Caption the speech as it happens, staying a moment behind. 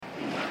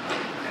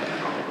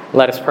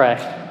Let us pray.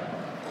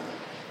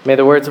 May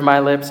the words of my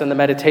lips and the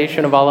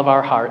meditation of all of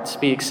our hearts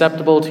be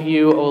acceptable to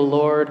you, O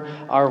Lord,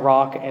 our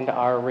rock and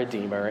our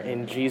Redeemer.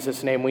 In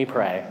Jesus' name we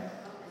pray.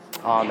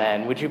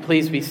 Amen. Would you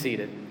please be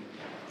seated?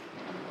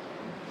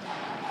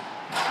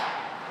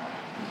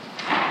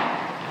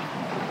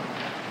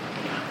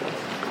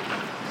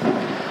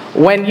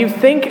 When you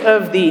think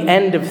of the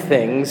end of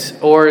things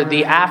or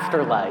the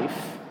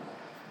afterlife,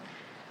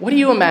 what do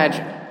you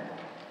imagine?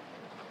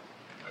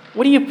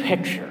 What do you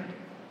picture?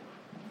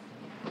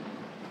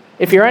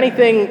 If you're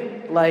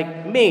anything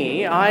like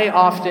me, I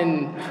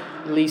often,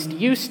 at least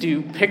used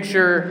to,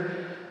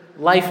 picture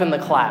life in the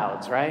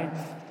clouds, right?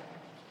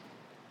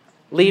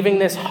 Leaving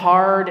this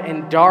hard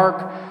and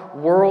dark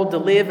world to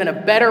live in a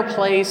better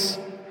place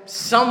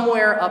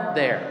somewhere up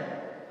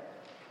there.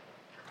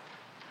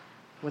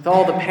 With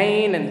all the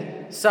pain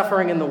and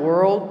suffering in the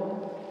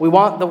world, we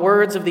want the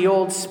words of the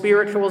old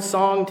spiritual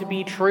song to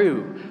be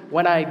true.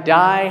 When I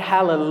die,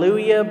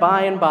 hallelujah,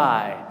 by and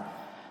by,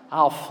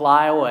 I'll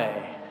fly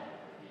away.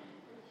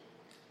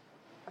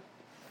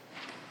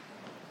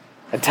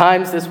 At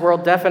times, this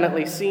world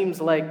definitely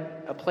seems like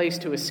a place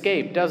to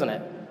escape, doesn't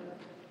it?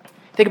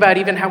 Think about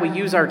even how we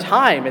use our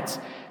time. It's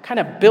kind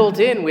of built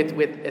in with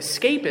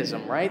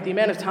escapism, right? The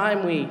amount of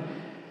time we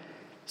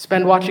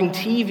spend watching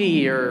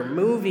TV or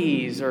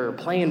movies or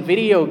playing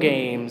video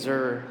games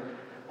or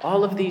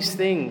all of these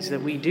things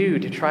that we do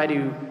to try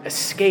to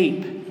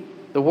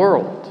escape the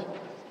world.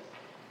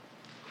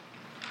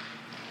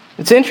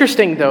 It's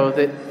interesting, though,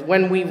 that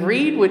when we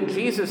read what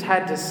Jesus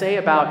had to say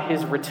about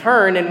his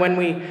return, and when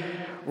we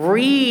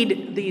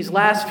read these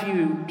last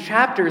few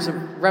chapters of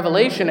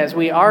Revelation as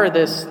we are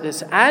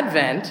this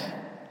Advent,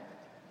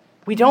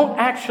 we don't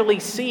actually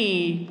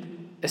see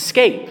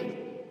escape.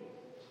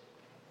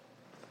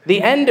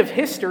 The end of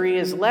history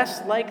is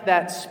less like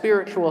that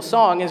spiritual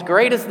song, as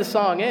great as the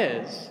song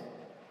is,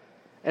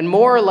 and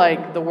more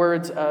like the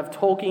words of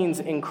Tolkien's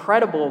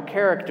incredible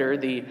character,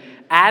 the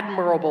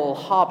admirable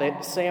hobbit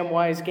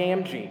Samwise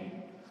Gamgee.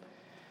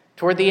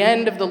 Toward the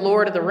end of The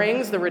Lord of the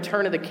Rings, The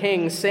Return of the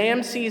King,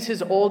 Sam sees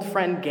his old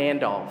friend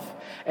Gandalf,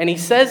 and he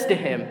says to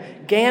him,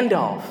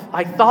 "Gandalf,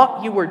 I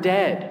thought you were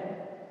dead,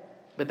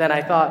 but then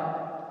I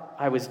thought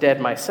I was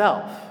dead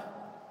myself.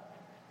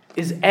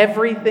 Is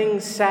everything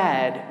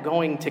sad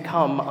going to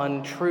come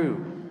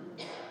untrue?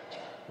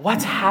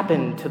 What's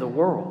happened to the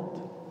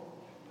world?"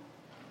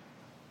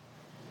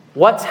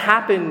 What's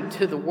happened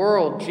to the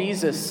world,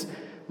 Jesus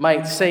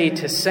might say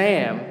to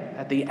Sam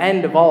at the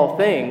end of all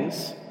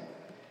things,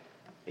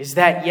 is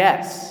that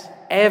yes,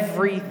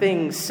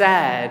 everything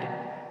sad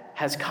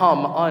has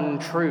come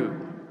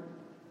untrue.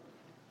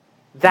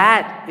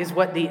 That is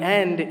what the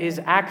end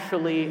is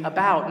actually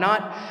about.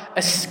 Not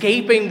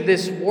escaping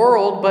this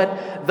world,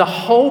 but the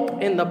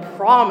hope in the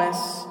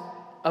promise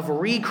of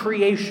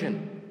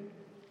recreation,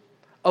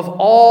 of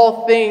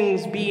all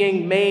things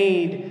being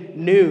made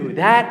new.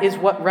 That is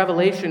what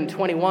Revelation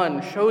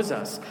 21 shows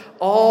us.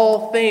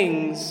 All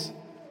things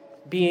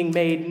being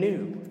made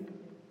new.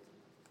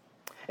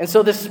 And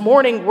so this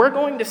morning, we're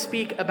going to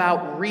speak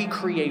about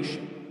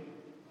recreation,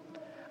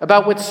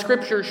 about what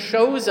Scripture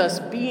shows us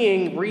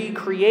being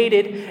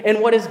recreated and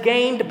what is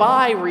gained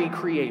by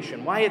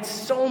recreation, why it's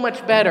so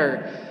much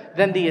better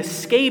than the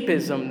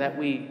escapism that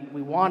we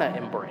want to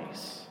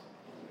embrace.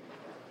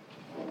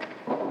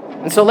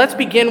 And so let's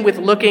begin with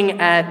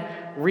looking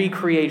at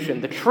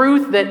recreation, the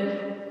truth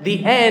that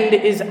the end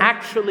is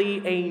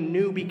actually a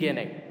new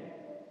beginning.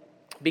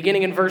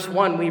 Beginning in verse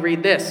 1, we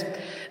read this: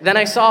 "Then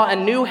I saw a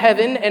new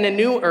heaven and a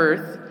new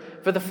earth,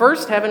 for the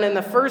first heaven and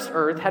the first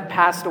earth had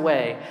passed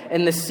away,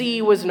 and the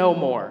sea was no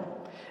more.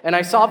 And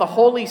I saw the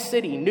holy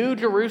city, New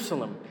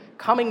Jerusalem,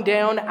 coming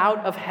down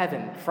out of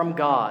heaven from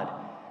God,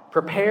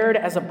 prepared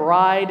as a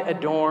bride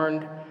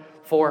adorned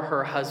for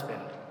her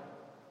husband."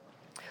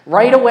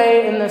 Right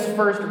away in this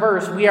first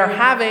verse, we are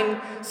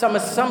having some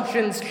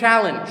assumptions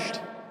challenged,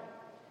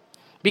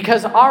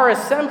 because our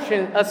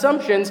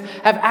assumptions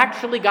have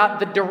actually got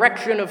the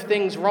direction of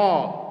things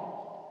wrong.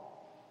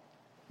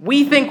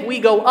 We think we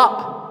go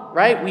up,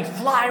 right? We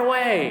fly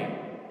away.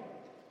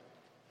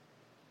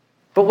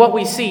 But what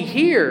we see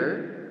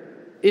here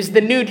is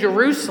the New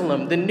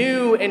Jerusalem, the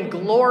new and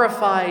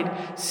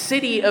glorified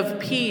city of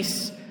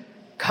peace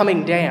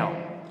coming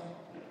down,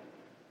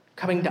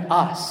 coming to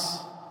us.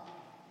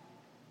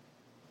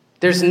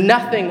 There's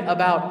nothing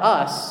about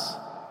us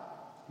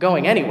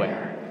going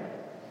anywhere.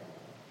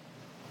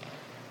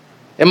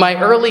 In my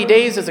early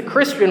days as a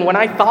Christian, when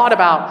I thought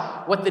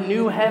about what the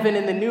new heaven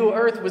and the new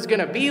earth was going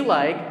to be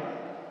like,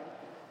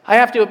 I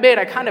have to admit,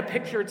 I kind of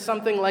pictured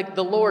something like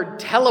the Lord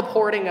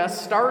teleporting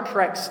us Star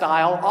Trek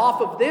style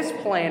off of this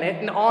planet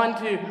and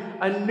onto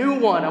a new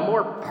one, a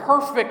more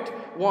perfect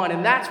one.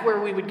 And that's where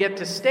we would get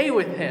to stay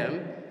with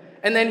him.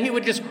 And then he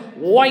would just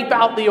wipe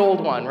out the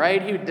old one,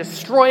 right? He would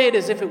destroy it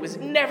as if it was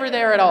never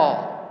there at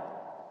all.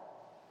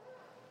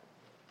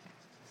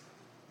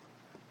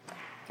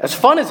 As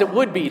fun as it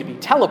would be to be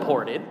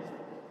teleported,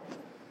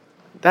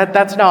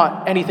 that's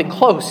not anything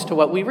close to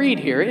what we read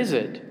here, is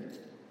it?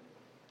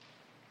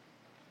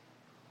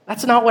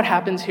 That's not what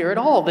happens here at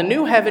all. The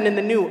new heaven and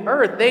the new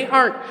earth, they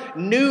aren't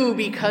new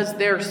because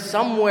they're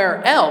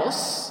somewhere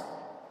else,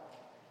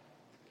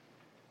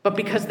 but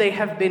because they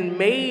have been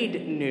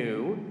made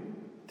new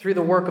through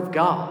the work of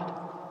God.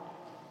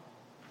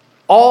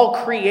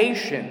 All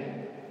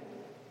creation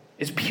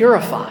is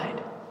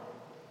purified.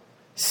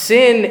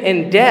 Sin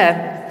and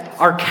death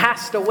are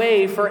cast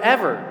away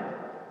forever.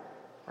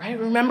 Right?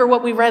 Remember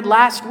what we read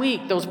last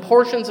week, those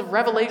portions of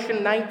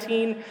Revelation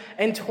 19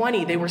 and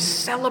 20. They were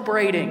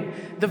celebrating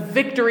the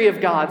victory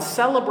of God,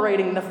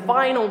 celebrating the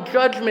final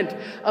judgment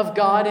of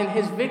God and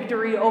his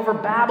victory over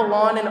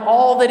Babylon and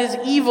all that is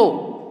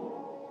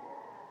evil.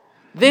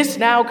 This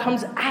now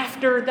comes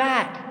after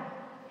that.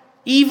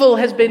 Evil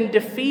has been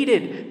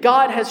defeated.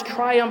 God has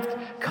triumphed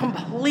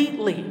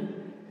completely.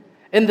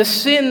 And the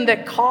sin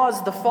that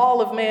caused the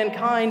fall of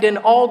mankind and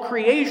all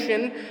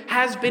creation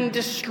has been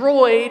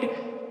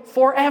destroyed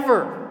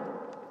forever.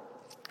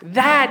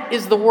 That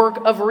is the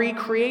work of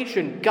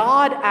recreation.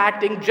 God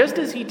acting just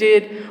as he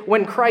did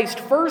when Christ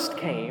first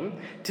came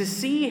to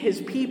see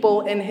his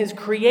people and his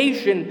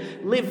creation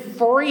live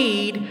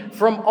freed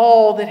from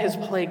all that has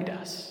plagued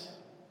us.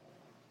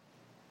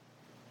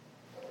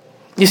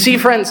 You see,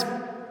 friends,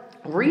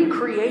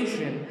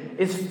 recreation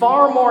is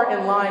far more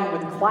in line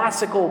with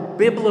classical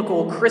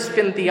biblical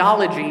Christian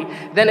theology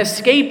than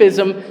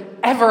escapism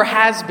ever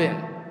has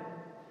been.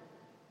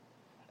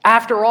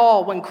 After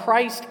all, when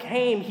Christ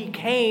came, he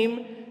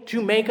came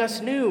to make us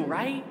new,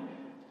 right?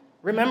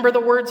 Remember the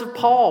words of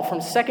Paul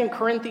from 2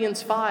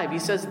 Corinthians 5. He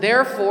says,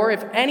 "Therefore,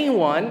 if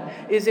anyone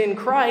is in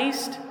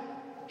Christ,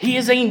 he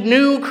is a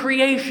new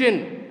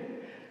creation.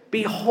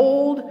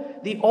 Behold,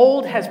 the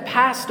old has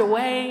passed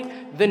away,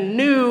 the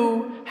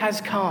new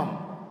has come."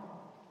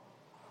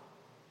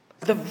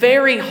 The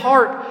very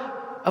heart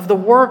of the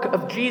work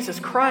of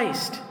Jesus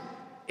Christ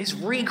is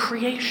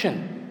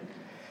recreation.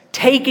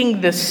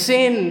 Taking the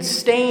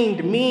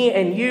sin-stained me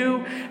and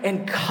you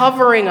and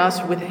covering us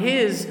with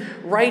his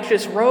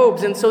righteous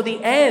robes. And so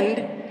the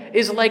end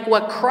is like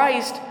what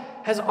Christ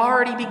has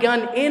already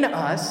begun in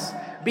us,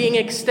 being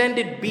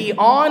extended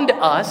beyond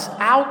us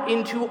out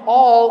into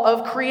all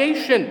of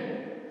creation.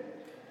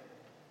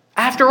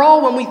 After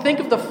all, when we think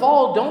of the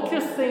fall, don't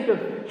just think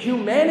of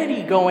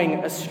humanity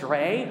going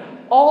astray.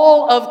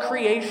 All of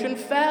creation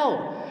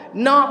fell.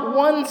 Not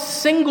one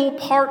single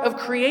part of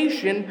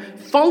creation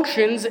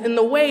functions in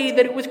the way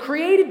that it was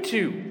created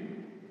to.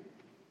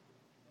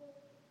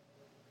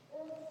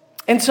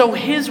 And so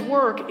his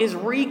work is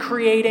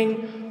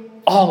recreating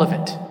all of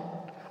it,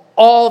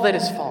 all that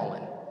is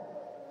fallen.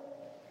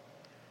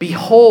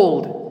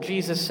 Behold,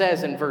 Jesus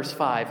says in verse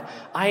 5,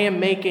 "I am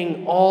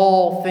making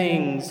all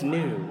things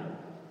new."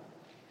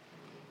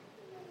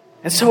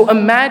 And so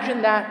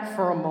imagine that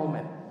for a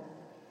moment.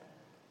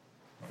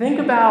 Think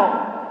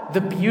about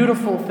the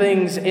beautiful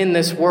things in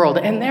this world,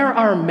 and there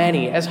are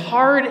many. As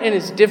hard and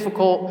as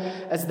difficult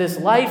as this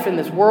life and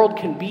this world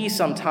can be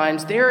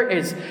sometimes, there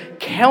is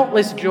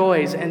countless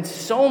joys and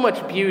so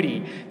much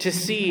beauty to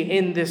see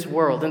in this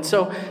world. And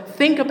so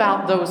think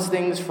about those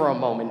things for a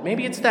moment.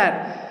 Maybe it's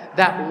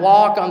that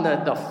walk on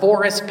the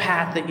forest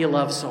path that you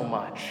love so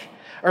much.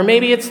 Or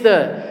maybe it's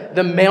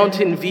the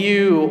mountain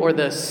view or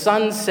the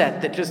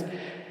sunset that just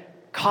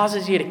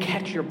causes you to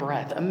catch your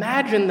breath.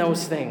 Imagine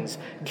those things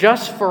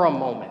just for a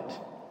moment.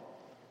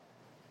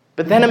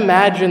 But then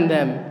imagine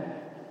them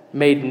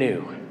made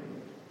new,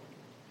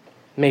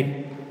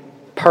 made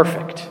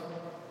perfect.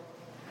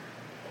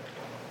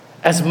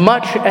 As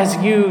much as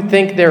you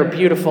think they're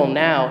beautiful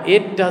now,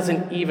 it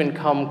doesn't even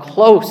come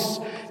close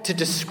to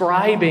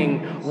describing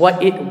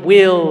what it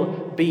will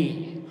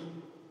be.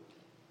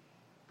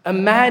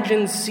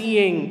 Imagine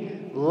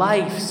seeing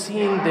life,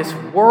 seeing this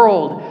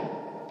world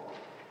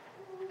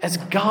as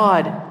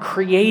God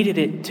created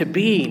it to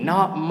be,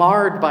 not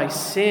marred by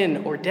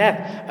sin or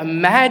death.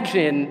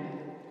 Imagine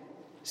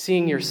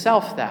seeing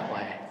yourself that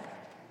way.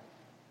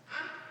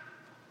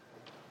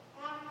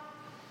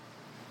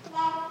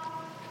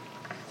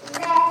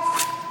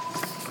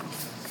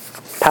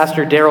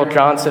 Pastor Darrell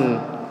Johnson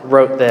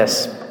wrote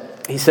this.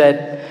 He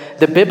said,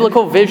 "The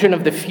biblical vision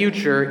of the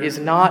future is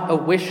not a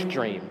wish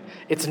dream.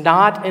 It's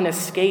not an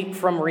escape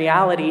from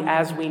reality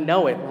as we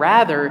know it.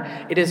 Rather,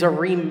 it is a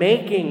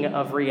remaking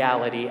of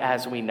reality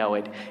as we know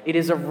it. It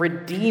is a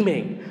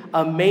redeeming,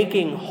 a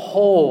making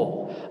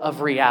whole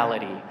of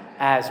reality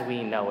as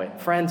we know it."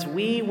 Friends,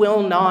 we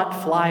will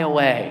not fly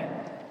away,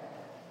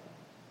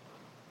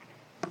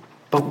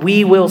 but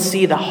we will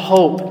see the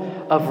hope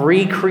of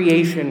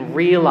recreation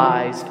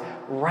realized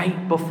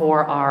right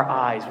before our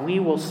eyes. We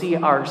will see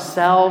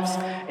ourselves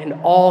and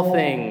all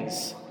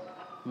things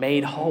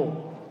made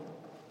whole.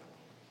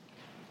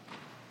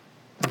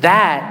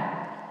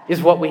 That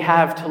is what we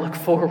have to look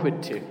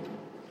forward to.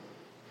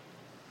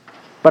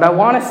 But I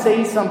want to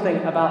say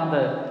something about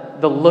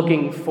the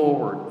looking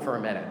forward for a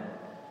minute.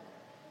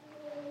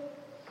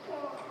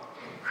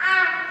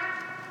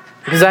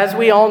 Because as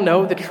we all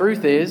know, the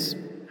truth is,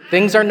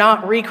 things are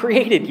not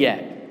recreated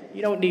yet.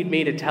 You don't need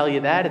me to tell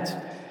you that. It's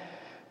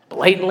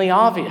blatantly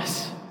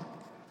obvious.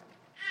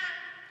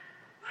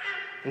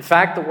 In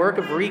fact, the work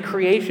of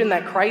recreation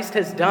that Christ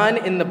has done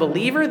in the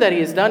believer, that he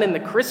has done in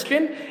the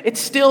Christian, it's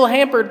still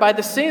hampered by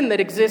the sin that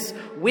exists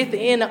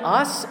within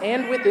us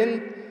and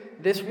within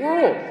this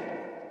world.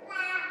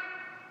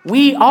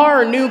 We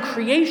are new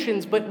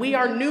creations, but we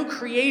are new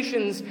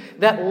creations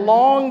that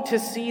long to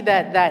see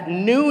that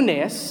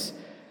newness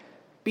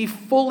be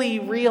fully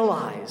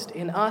realized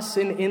in us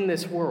and in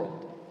this world.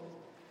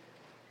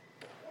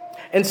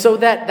 And so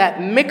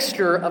that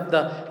mixture of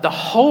the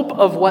hope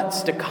of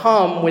what's to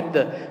come with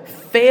the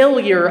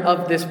failure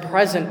of this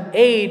present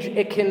age,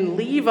 it can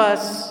leave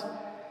us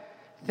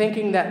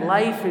thinking that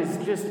life is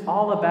just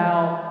all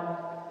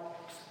about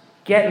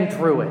getting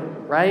through it,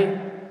 right?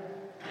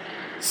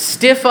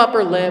 Stiff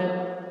upper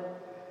lip,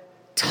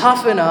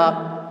 toughen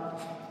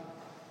up,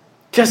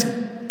 just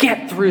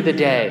get through the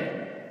day.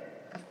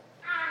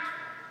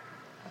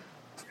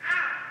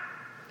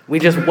 We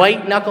just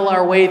white-knuckle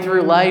our way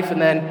through life,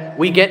 and then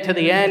we get to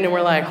the end, and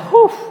we're like,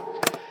 whew,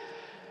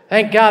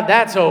 thank God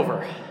that's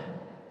over.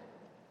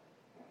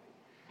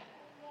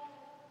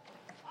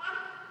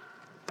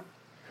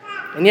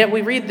 And yet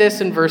we read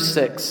this in verse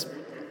 6.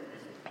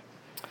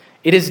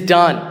 It is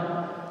done.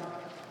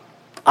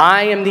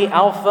 I am the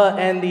Alpha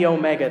and the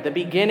Omega, the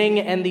beginning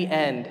and the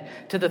end.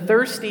 To the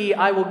thirsty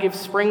I will give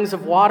springs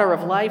of water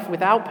of life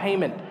without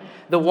payment.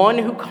 The one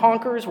who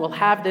conquers will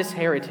have this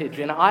heritage,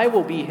 and I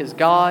will be his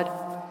God,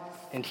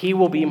 and he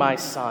will be my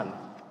son.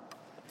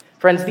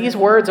 Friends, these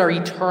words are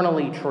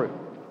eternally true.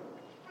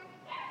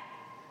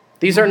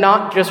 These are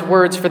not just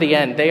words for the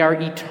end. They are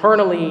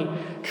eternally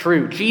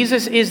true.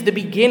 Jesus is the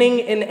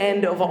beginning and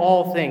end of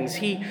all things.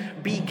 He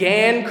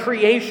began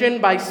creation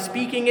by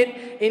speaking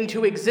it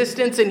into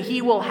existence, and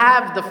he will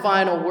have the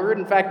final word.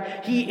 In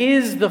fact, he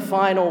is the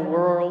final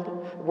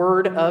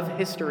word of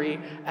history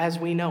as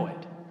we know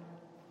it.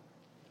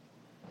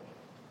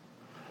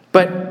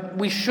 But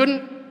we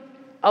shouldn't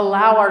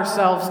allow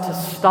ourselves to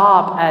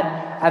stop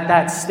at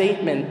that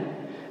statement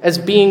as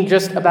being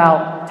just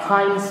about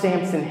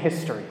timestamps in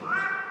history.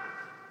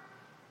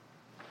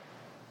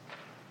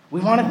 We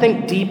want to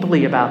think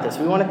deeply about this.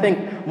 We want to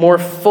think more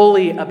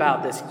fully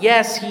about this.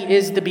 Yes, he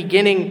is the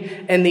beginning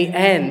and the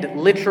end,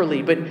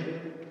 literally, but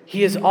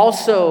he is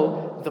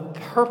also the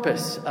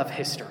purpose of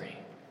history.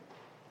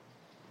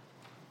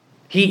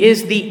 He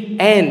is the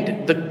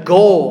end, the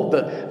goal,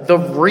 the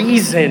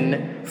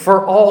reason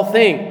for all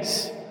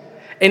things.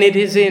 And it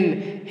is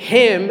in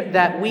him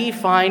that we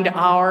find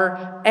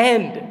our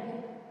end,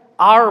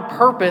 our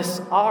purpose,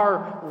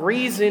 our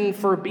reason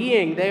for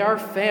being. They are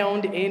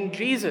found in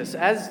Jesus.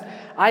 As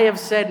I have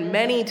said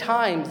many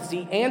times,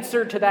 the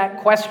answer to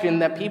that question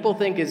that people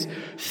think is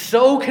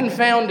so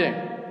confounding,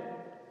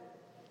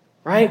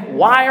 right?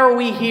 Why are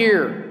we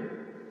here?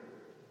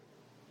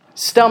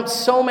 Stumps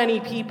so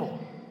many people.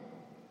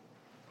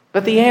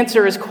 But the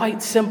answer is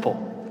quite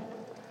simple.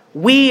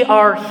 We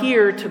are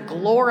here to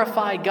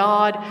glorify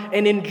God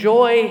and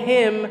enjoy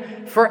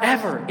him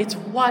forever. It's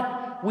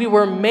what we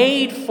were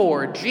made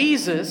for.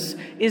 Jesus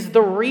is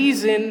the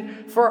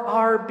reason for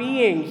our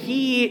being.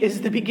 He is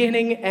the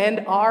beginning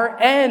and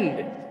our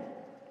end.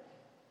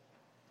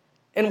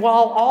 And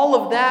while all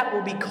of that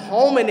will be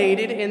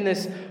culminated in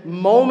this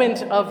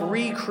moment of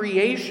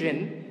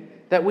recreation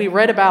that we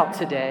read about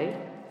today,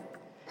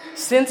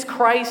 since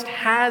Christ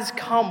has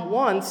come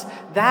once,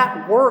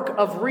 that work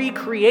of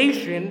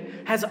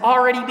recreation has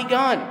already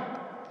begun.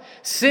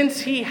 Since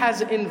he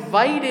has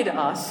invited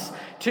us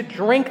to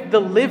drink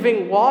the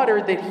living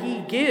water that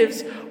he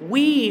gives,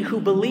 we who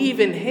believe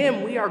in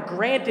him, we are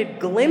granted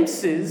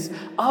glimpses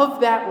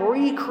of that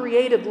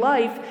recreated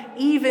life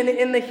even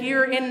in the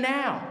here and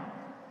now.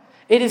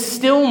 It is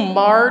still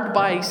marred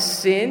by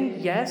sin,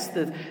 yes,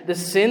 the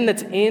sin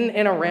that's in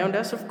and around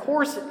us, of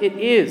course it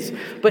is.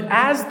 But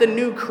as the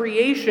new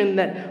creation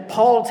that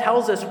Paul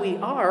tells us we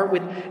are,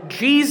 with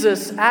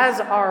Jesus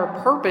as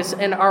our purpose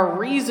and our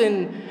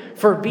reason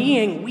for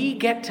being, we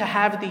get to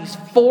have these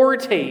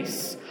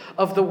foretastes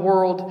of the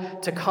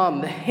world to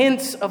come, the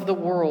hints of the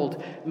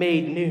world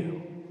made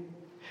new.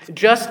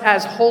 Just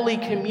as Holy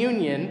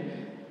Communion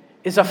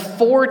is a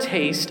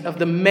foretaste of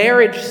the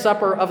marriage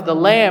supper of the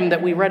Lamb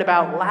that we read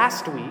about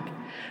last week,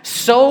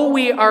 so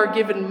we are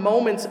given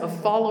moments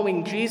of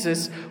following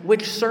Jesus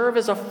which serve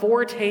as a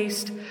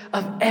foretaste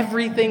of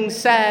everything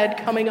sad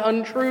coming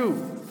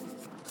untrue.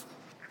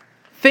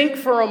 Think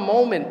for a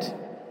moment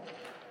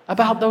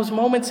about those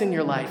moments in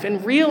your life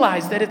and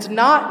realize that it's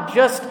not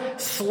just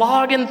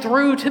slogging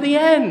through to the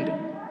end.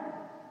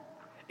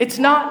 It's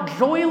not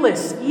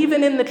joyless,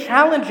 even in the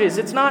challenges.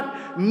 It's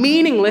not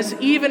meaningless,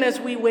 even as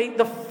we wait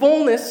the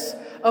fullness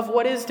of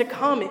what is to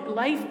come.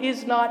 Life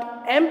is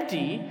not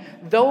empty,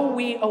 though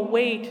we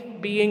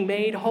await being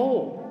made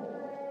whole.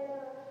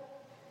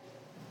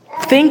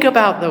 Think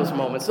about those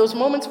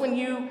moments when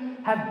you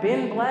have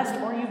been blessed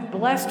or you've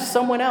blessed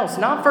someone else,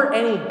 not for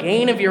any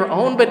gain of your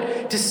own,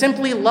 but to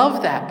simply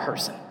love that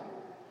person.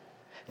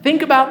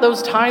 Think about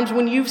those times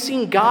when you've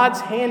seen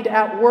God's hand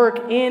at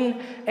work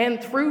in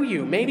and through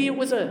you. Maybe it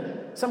was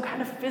some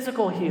kind of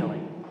physical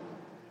healing.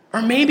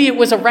 Or maybe it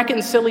was a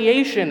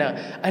reconciliation,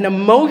 an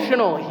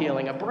emotional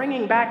healing, a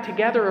bringing back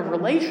together of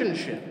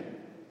relationship.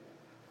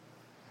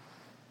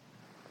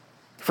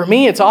 For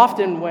me, it's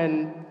often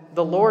when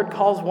the Lord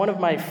calls one of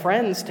my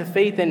friends to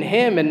faith in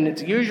him, and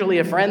it's usually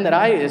a friend that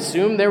I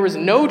assume there was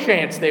no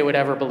chance they would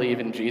ever believe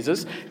in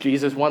Jesus.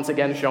 Jesus once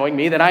again showing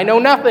me that I know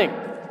nothing.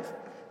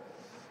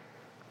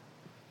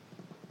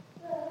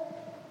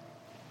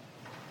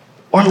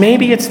 Or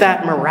maybe it's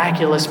that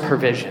miraculous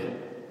provision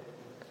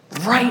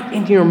right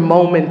in your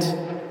moment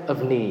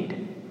of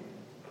need.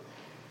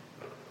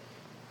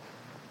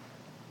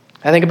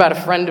 I think about a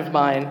friend of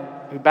mine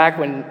who, back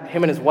when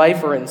him and his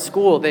wife were in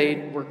school,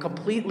 they were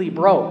completely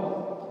broke.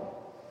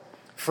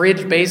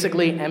 Fridge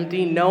basically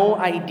empty, no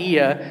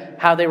idea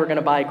how they were going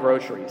to buy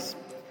groceries.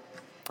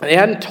 They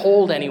hadn't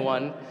told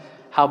anyone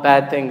how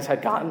bad things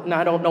had gotten. And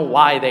I don't know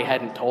why they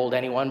hadn't told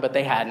anyone, but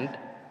they hadn't.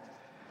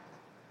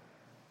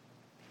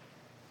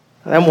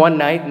 And then one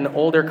night, an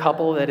older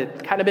couple that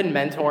had kind of been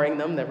mentoring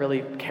them, that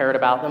really cared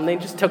about them, they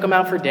just took them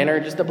out for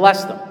dinner just to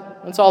bless them.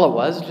 That's all it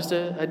was, just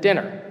a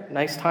dinner, a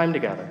nice time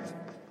together.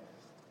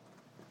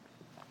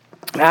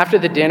 After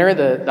the dinner,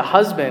 the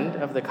husband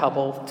of the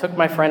couple took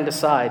my friend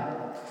aside,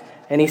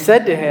 and he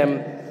said to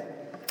him,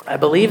 "I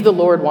believe the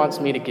Lord wants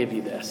me to give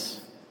you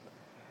this."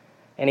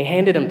 And he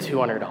handed him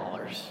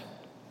 $200.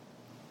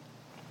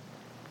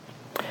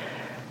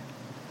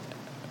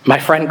 My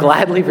friend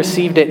gladly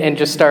received it and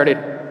just started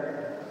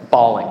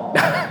bawling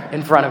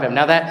in front of him.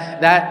 Now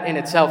that in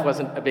itself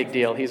wasn't a big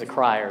deal. He's a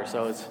crier,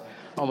 so it's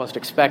almost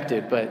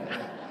expected, but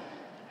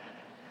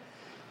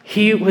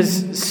he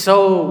was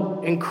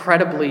so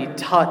incredibly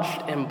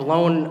touched and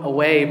blown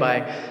away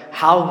by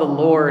how the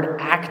Lord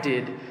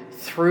acted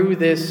through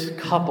this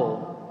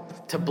couple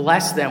to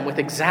bless them with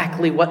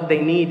exactly what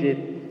they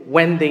needed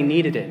when they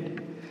needed it.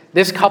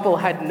 This couple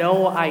had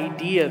no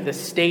idea the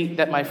state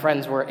that my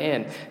friends were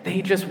in.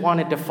 They just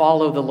wanted to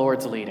follow the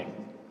Lord's leading.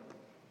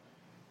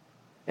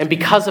 And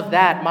because of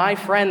that, my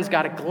friends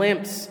got a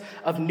glimpse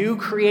of new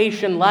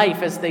creation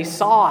life as they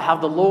saw how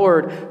the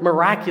Lord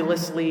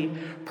miraculously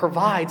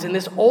provides. And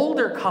this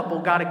older couple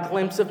got a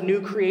glimpse of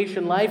new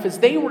creation life as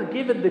they were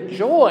given the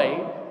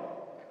joy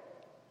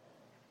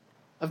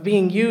of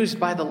being used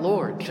by the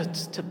Lord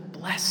just to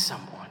bless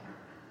someone.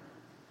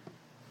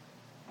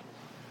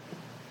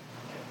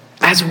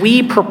 As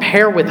we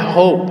prepare with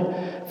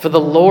hope for the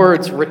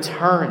Lord's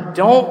return,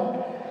 don't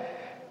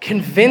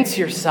convince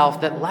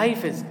yourself that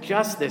life is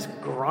just this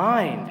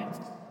grind.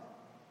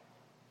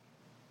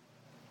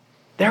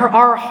 There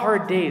are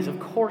hard days, of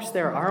course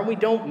there are, and we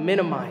don't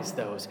minimize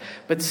those.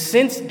 But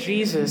since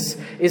Jesus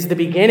is the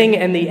beginning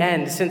and the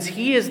end, since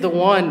he is the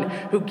one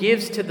who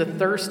gives to the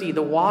thirsty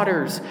the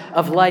waters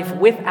of life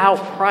without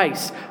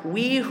price,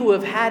 we who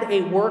have had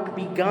a work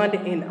begun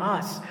in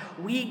us,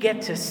 we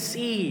get to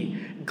see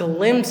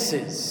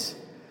glimpses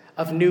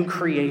of new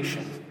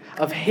creation,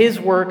 of his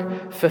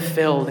work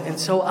fulfilled. And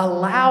so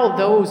allow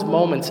those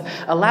moments,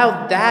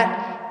 allow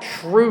that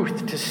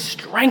truth to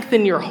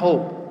strengthen your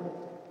hope,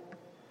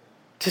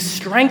 to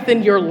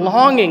strengthen your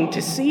longing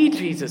to see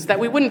Jesus, that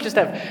we wouldn't just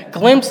have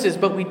glimpses,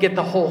 but we'd get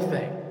the whole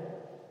thing.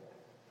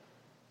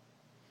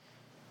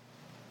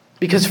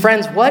 Because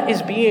friends, what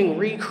is being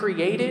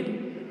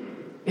recreated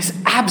is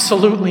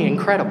absolutely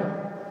incredible.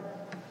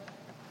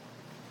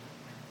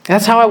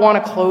 That's how I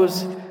want to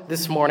close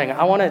this morning.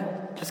 I want to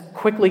just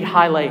quickly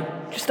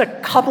highlight just a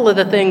couple of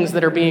the things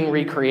that are being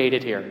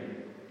recreated here.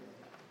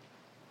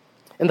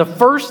 And the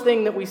first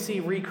thing that we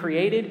see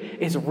recreated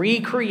is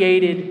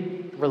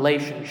recreated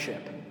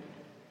relationship.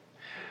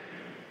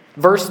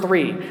 Verse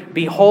 3,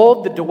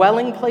 "Behold, the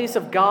dwelling place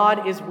of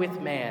God is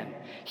with man.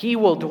 He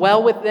will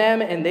dwell with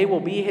them, and they will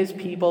be his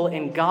people,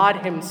 and God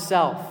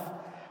himself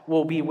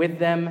will be with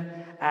them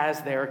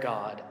as their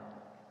God."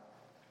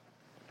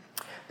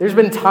 There's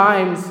been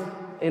times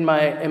in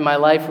my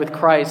life with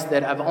Christ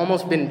that I've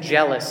almost been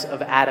jealous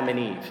of Adam and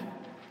Eve,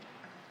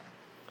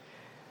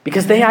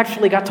 because they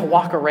actually got to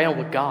walk around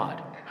with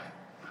God.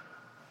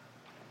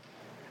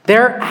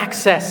 Their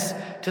access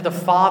to the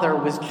Father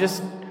was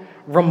just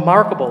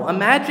remarkable.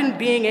 Imagine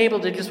being able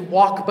to just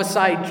walk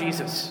beside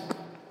Jesus,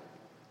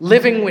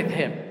 living with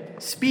him,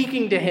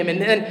 speaking to him, and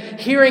then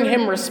hearing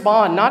him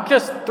respond, not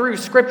just through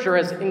Scripture,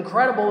 as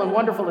incredible and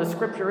wonderful as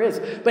Scripture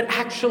is, but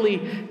actually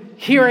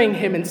hearing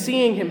him and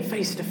seeing him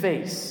face to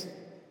face.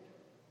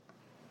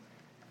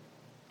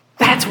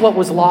 That's what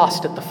was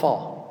lost at the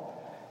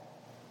fall.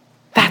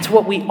 That's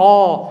what we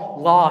all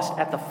lost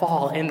at the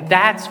fall, and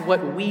that's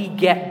what we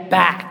get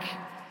back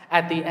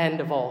at the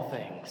end of all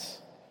things.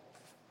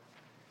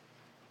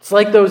 It's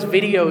like those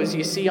videos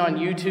you see on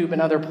YouTube and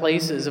other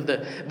places of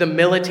the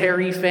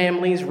military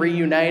families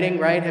reuniting,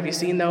 right? Have you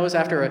seen those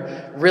after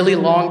a really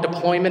long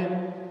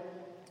deployment?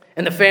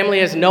 And the family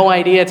has no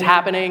idea it's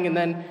happening, and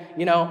then,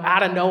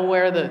 out of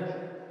nowhere, the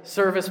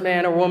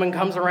serviceman or woman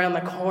comes around the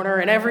corner,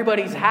 and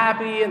everybody's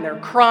happy, and they're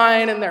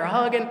crying, and they're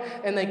hugging,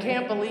 and they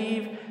can't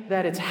believe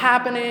that it's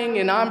happening,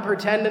 and I'm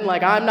pretending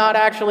like I'm not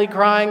actually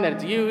crying, that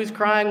it's you who's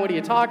crying. What are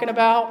you talking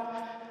about?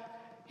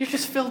 You're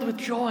just filled with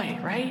joy,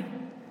 right?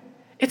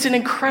 It's an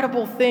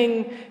incredible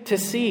thing to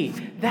see.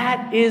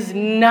 That is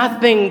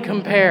nothing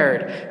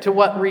compared to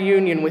what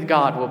reunion with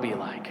God will be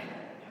like.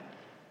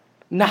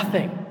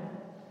 Nothing.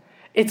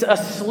 It's a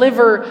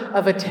sliver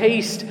of a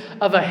taste,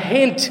 of a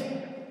hint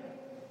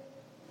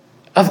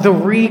of the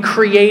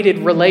recreated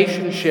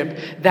relationship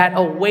that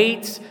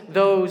awaits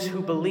those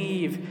who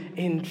believe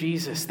in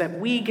Jesus, that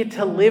we get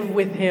to live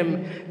with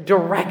him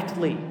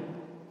directly,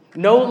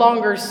 no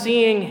longer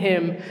seeing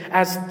him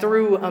as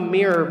through a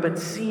mirror, but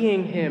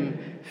seeing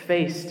him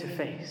face to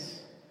face.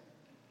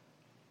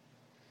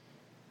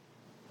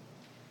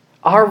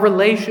 Our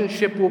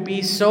relationship will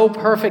be so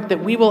perfect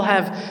that we will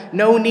have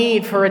no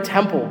need for a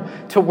temple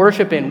to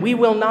worship in. We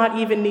will not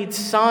even need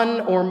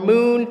sun or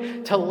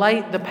moon to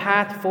light the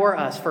path for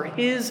us, for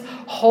his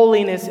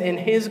holiness and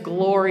his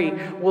glory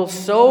will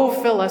so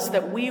fill us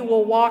that we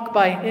will walk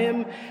by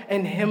him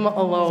and him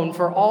alone.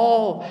 For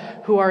all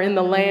who are in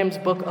the Lamb's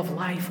book of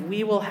life,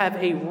 we will have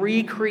a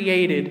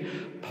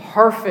recreated,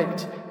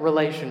 perfect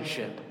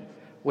relationship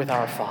with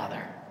our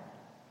Father.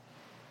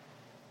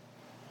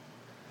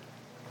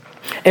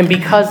 And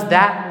because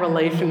that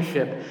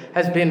relationship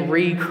has been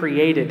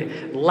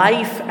recreated,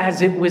 life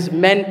as it was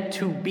meant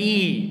to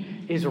be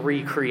is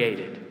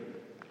recreated.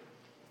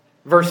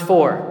 Verse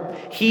 4,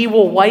 he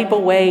will wipe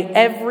away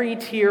every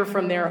tear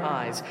from their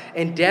eyes,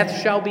 and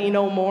death shall be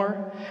no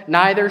more.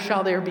 Neither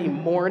shall there be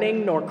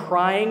mourning, nor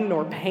crying,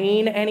 nor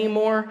pain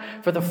anymore,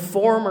 for the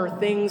former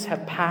things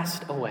have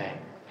passed away.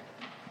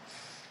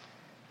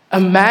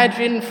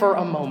 Imagine for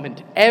a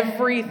moment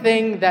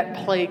everything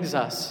that plagues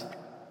us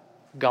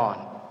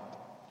gone.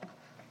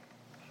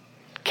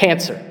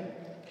 Cancer,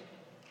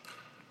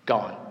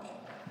 gone.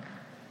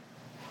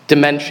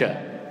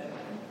 Dementia,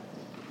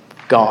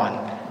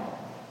 gone.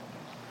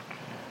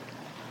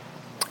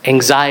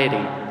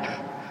 Anxiety,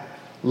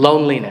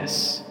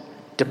 loneliness,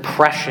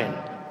 depression,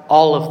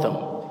 all of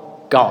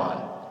them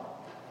gone.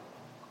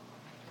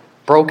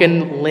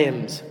 Broken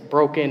limbs,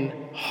 broken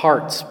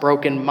hearts,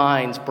 broken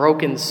minds,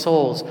 broken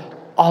souls,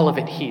 all of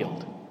it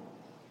healed.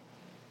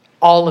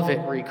 All of it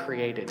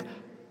recreated.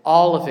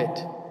 All of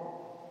it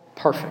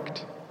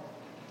perfect.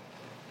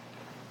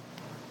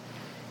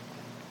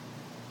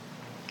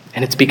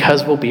 And it's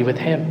because we'll be with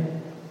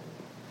him.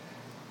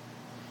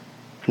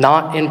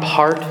 Not in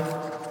part,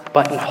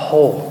 but in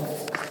whole.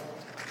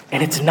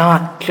 And it's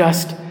not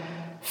just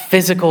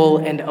physical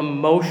and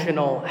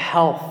emotional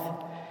health.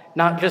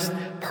 Not just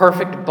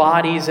perfect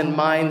bodies and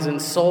minds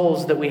and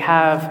souls that we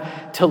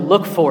have to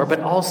look for, but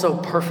also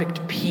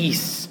perfect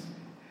peace.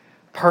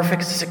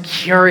 Perfect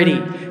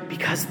security,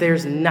 because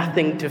there's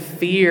nothing to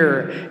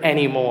fear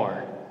anymore.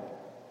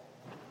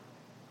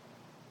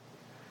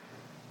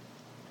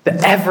 The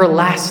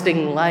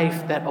everlasting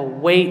life that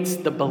awaits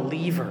the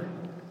believer.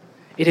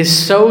 It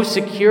is so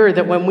secure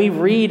that when we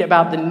read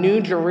about the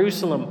New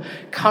Jerusalem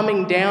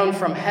coming down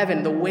from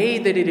heaven, the way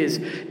that it is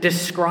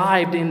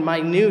described in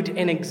minute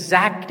and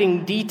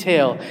exacting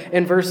detail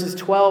in verses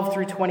 12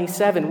 through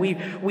 27,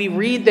 we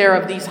read there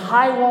of these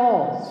high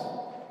walls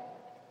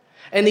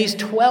and these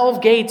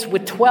 12 gates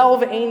with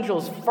 12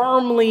 angels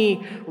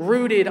firmly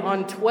rooted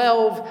on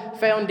 12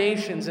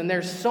 foundations. And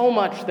there's so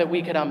much that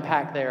we could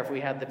unpack there if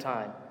we had the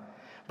time.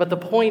 But the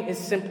point is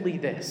simply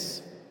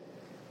this.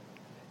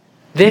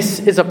 This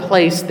is a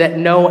place that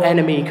no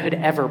enemy could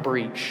ever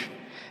breach.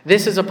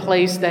 This is a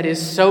place that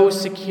is so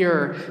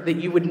secure that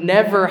you would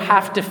never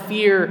have to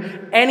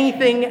fear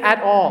anything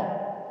at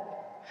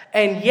all.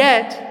 And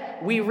yet,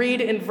 we read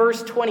in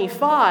verse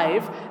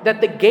 25 that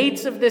the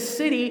gates of this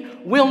city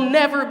will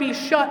never be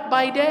shut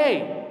by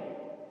day.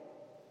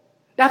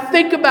 Now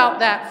think about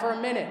that for a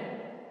minute.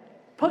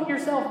 Put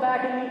yourself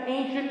back in the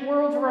ancient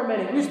world for a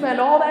minute. You spend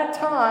all that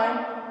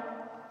time,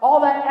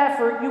 all that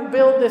effort, you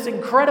build this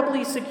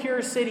incredibly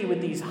secure city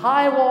with these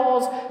high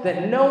walls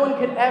that no one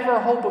could ever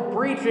hope of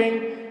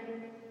breaching,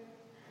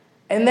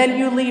 and then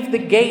you leave the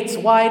gates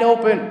wide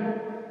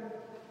open.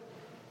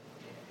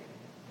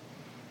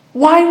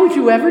 Why would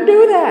you ever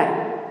do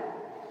that?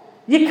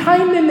 You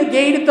kind of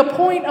negated the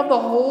point of the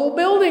whole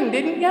building,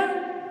 didn't you?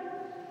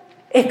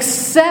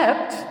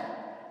 Except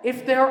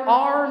if there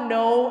are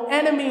no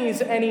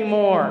enemies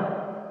anymore.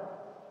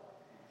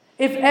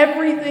 If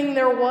everything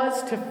there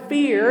was to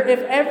fear, if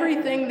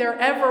everything there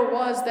ever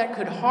was that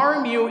could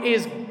harm you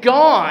is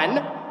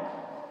gone,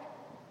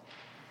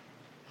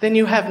 then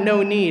you have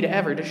no need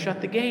ever to shut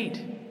the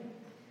gate.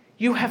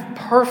 You have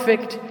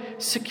perfect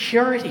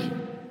security.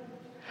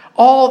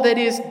 All that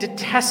is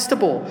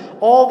detestable,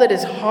 all that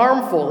is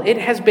harmful, it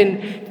has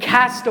been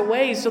cast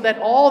away so that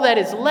all that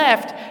is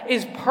left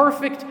is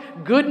perfect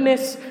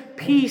goodness,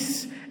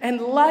 peace,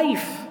 and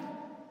life.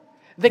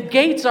 The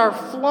gates are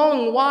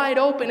flung wide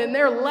open and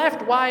they're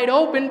left wide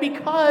open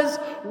because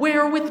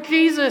we're with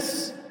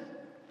Jesus.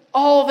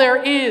 All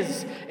there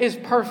is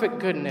perfect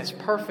goodness,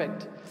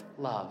 perfect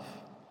love.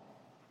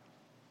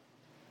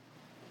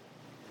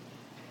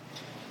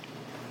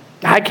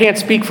 I can't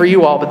speak for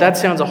you all, but that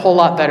sounds a whole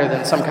lot better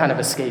than some kind of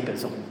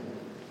escapism.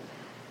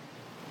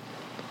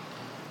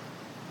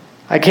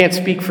 I can't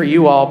speak for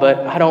you all, but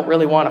I don't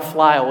really want to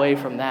fly away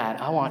from that.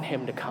 I want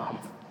him to come.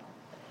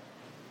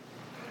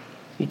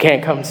 He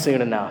can't come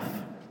soon enough.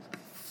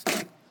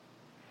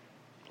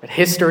 But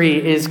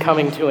history is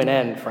coming to an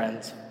end,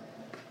 friends.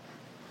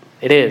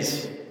 It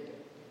is.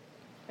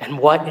 And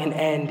what an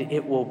end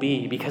it will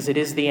be, because it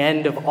is the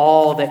end of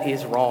all that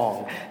is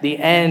wrong, the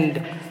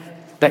end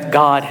that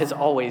God has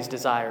always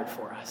desired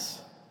for us.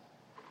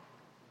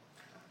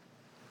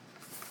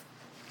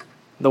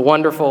 The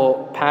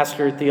wonderful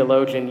pastor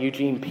theologian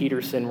Eugene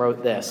Peterson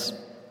wrote this: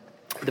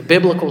 "The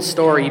biblical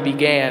story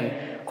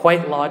began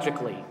quite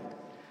logically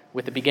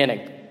with the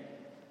beginning.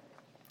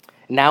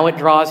 Now it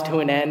draws to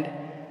an end,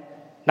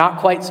 not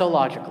quite so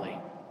logically,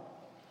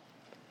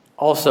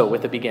 also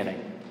with the beginning.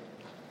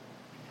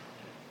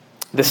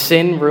 The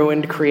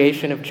sin-ruined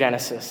creation of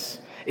Genesis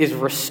is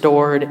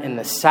restored in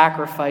the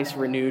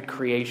sacrifice-renewed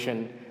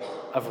creation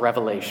of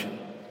Revelation.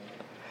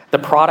 The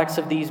products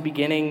of these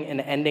beginning and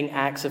ending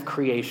acts of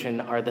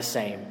creation are the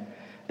same: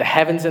 the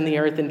heavens and the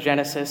earth in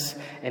Genesis,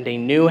 and a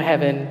new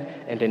heaven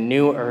and a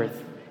new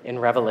earth in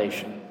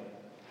Revelation.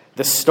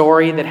 The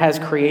story that has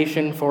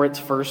creation for its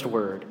first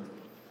word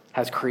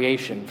has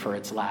creation for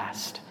its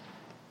last.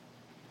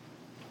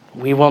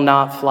 We will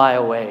not fly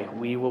away.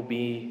 We will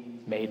be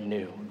made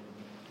new."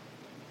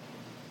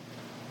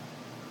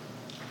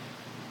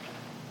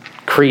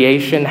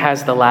 Creation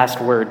has the last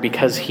word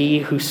because he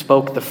who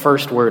spoke the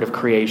first word of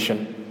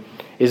creation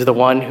is the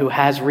one who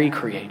has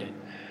recreated.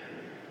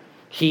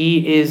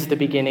 He is the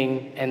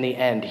beginning and the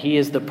end. He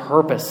is the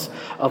purpose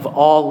of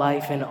all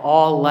life, and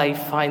all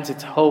life finds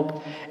its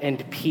hope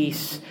and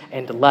peace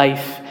and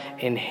life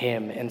in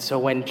him. And so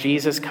when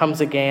Jesus comes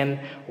again,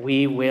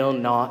 we will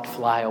not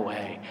fly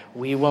away.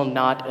 We will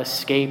not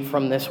escape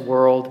from this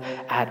world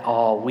at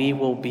all. We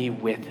will be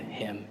with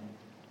him.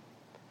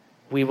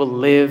 We will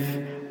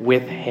live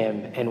with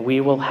him, and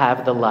we will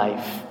have the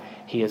life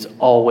he has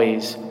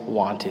always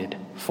wanted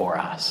for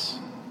us.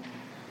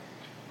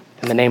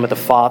 In the name of the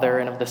Father,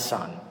 and of the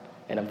Son,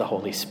 and of the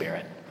Holy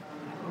Spirit.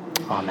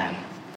 Amen.